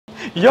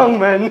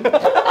Young man.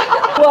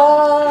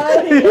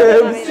 Why?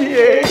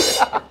 MCA.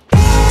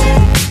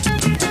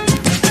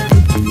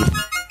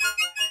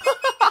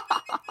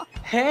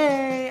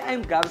 Hey,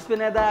 I'm Gabs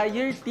Pineda,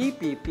 your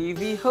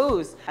TPTV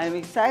host. I'm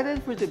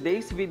excited for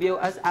today's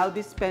video as I'll be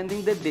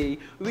spending the day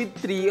with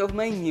 3 of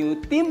my new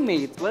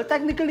teammates. Well,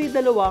 technically,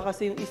 dalawa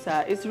kasi yung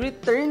isa is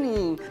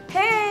returning.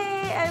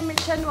 Hey, I'm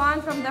Richan Juan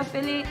from the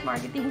affiliate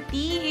marketing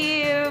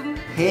team.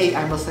 Hey,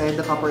 I'm Jose,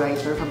 the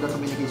copywriter from the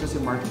communications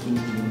and marketing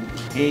team.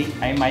 Hey,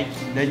 I'm Mike,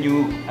 the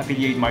new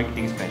affiliate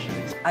marketing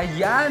specialist.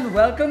 Ayan,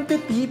 welcome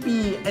to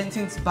TP! And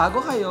since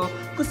bago kayo,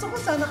 gusto ko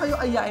sana kayo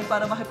ayain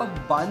para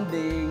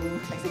makipag-bonding.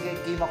 Ay, sige,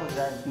 game ako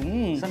dyan.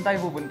 Saan tayo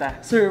pupunta?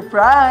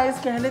 Surprise!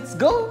 Kaya let's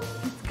go!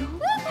 Let's go!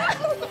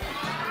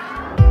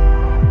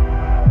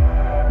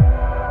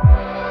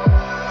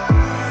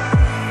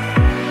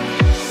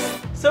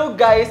 So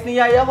guys,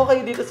 niyaya ko kayo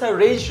dito sa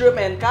Rage Room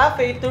and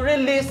Cafe to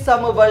release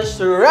some of our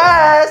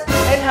stress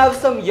and have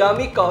some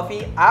yummy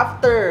coffee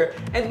after.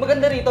 And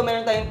maganda rito,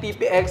 meron tayong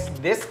TPX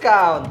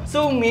discount.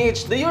 So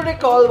Mitch, do you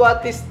recall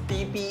what is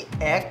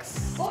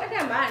TPX? Oo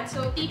naman.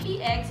 So,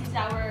 TPX is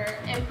our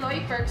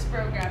employee perks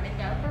program in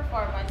Gallup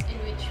Performance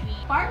in which we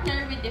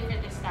partner with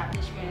different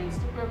establishments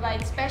to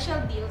provide special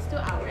deals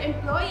to our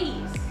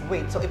employees.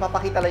 Wait, so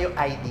ipapakita lang yung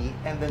ID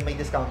and then may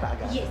discount ka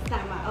agad? Yes,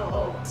 tama.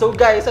 Oo. So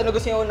guys, ano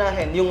gusto niyo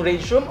unahin? Yung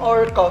Rage Room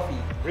or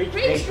coffee? Rage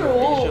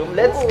Room.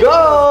 Let's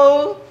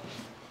go!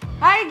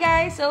 Hi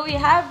guys! So we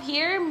have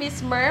here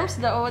Miss Merms,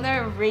 the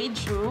owner of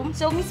Rage Room.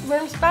 So Miss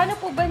Merms, paano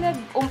po ba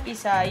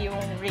nag-umpisa yung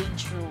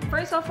Rage Room?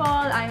 First of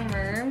all, I'm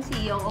Merm,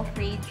 CEO of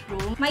Rage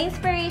Room. My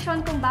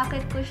inspiration kung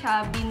bakit ko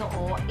siya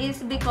binuo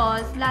is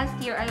because last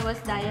year I was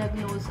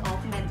diagnosed of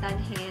mental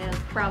health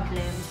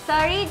problems.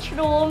 Sa Rage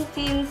Room,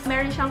 since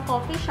meron siyang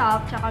coffee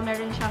shop, tsaka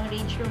meron siyang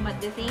Rage Room at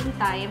the same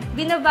time,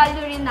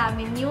 binavalue rin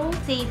namin yung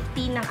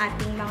safety ng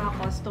ating mga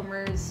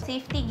customers.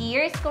 Safety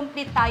gears,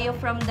 complete tayo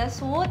from the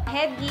suit,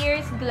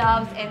 headgears, gloves,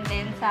 and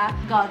then sa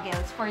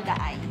goggles for the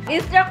eyes.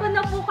 Instruct ko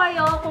na po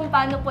kayo kung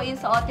paano po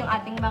isuot yung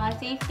ating mga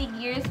safety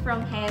gears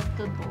from head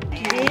to toe.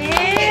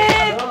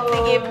 Yes!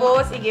 Sige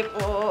po, sige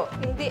po.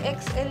 Hindi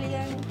XL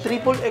yan.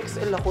 Triple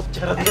XL ako,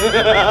 charot.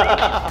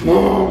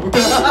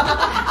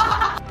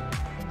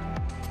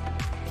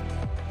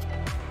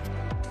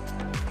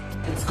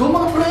 Let's go,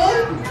 mga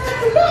friend!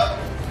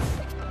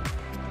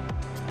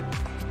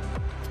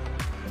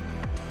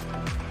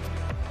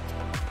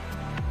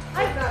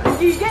 Ay,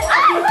 gigil!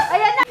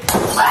 Ayan na!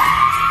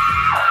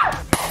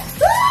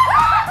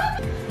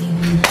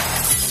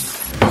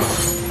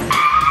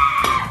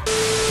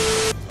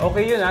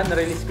 Okay yun ha,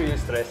 na-release ko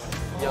yung stress.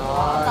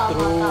 Yeah,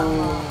 true.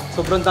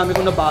 Sobrang dami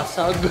kong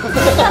nabasag.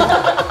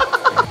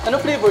 Ano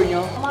flavor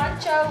nyo?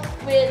 Matcha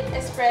with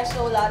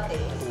espresso latte.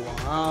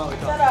 Wow,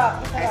 ito.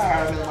 Sarap, Ice sarap.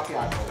 caramel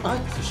macchiato. Ay,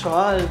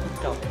 social.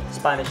 Ikaw.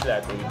 Spanish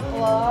latte.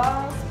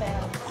 Wow,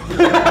 spell.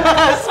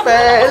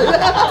 Spell!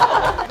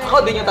 Ako,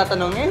 di nyo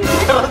tatanungin.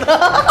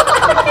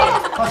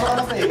 Pasok ka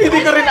na sa Hindi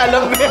ko rin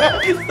alam niya.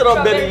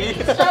 Strawberry.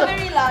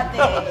 Strawberry latte.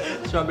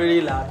 Strawberry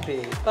latte.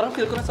 Parang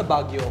feel ko na sa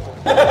Baguio ako.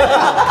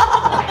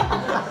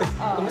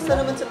 Kumusta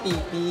naman sa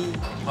TP?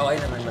 Okay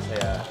naman,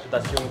 masaya.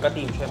 Tapos yung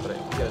ka-team, syempre.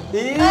 Good.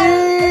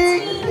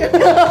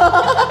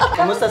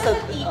 Kamusta sa...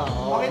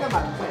 Okay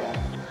naman, kaya.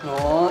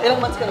 No, ilang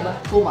months ka na ba?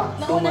 2 months.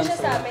 Nauna siya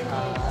sa amin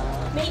eh.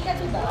 May ka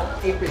diba?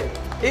 April.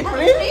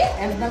 April?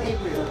 End ng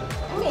April.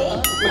 May?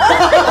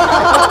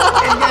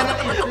 End nga ng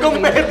April.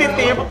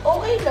 Competitive.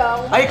 Okay lang.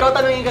 Ay, ikaw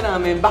tanungin ka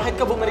namin, bakit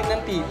ka bumalik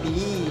ng TP?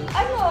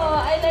 Ano,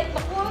 I like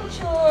the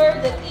culture,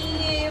 the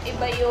team,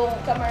 iba yung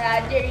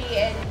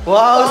camaraderie and...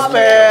 Wow,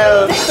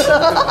 spell!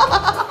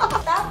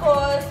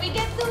 Tapos, we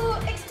get to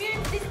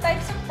experience these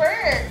types of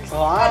perks.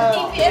 Wow. At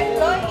TP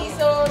employees,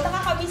 so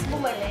nakakamiss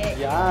bumalik.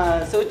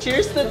 Yeah, so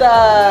cheers to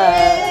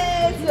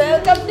that! Yes!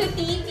 Welcome to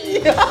TP!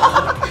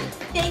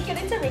 Thank you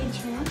rin sa Rage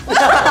Room.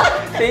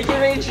 Thank you,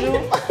 Rachel.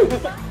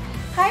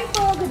 Hi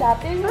po, good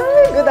afternoon.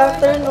 Hi, good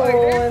afternoon.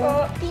 Order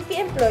po.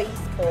 TP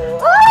employees po.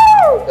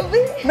 Oh!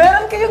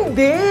 Meron kayong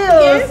deals!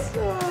 Yes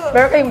po.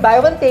 Meron kayong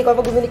buy one take one.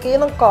 Pag bumili kayo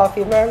ng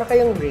coffee, meron na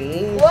kayong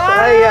raise. Wow!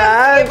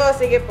 Ayan! Sige po,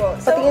 sige po.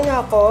 Patingin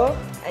niya ako.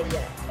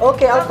 Ayan.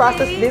 Okay, I'll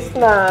process this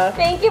na.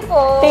 Thank you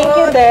po. Thank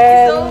you, Thank you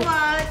then. so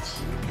much.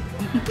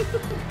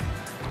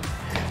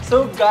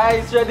 So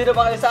guys, ready na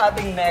ba kayo sa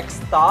ating next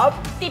stop?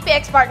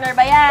 TPX partner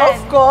ba yan? Of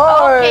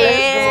course!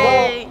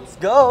 Okay. Let's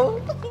go!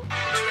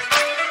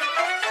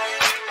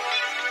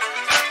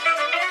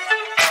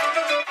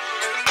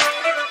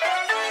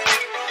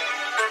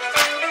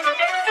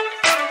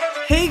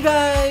 Hey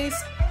guys!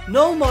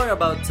 Know more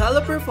about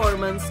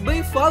teleperformance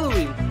by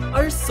following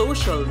our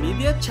social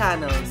media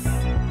channels.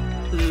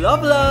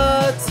 Love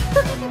lots!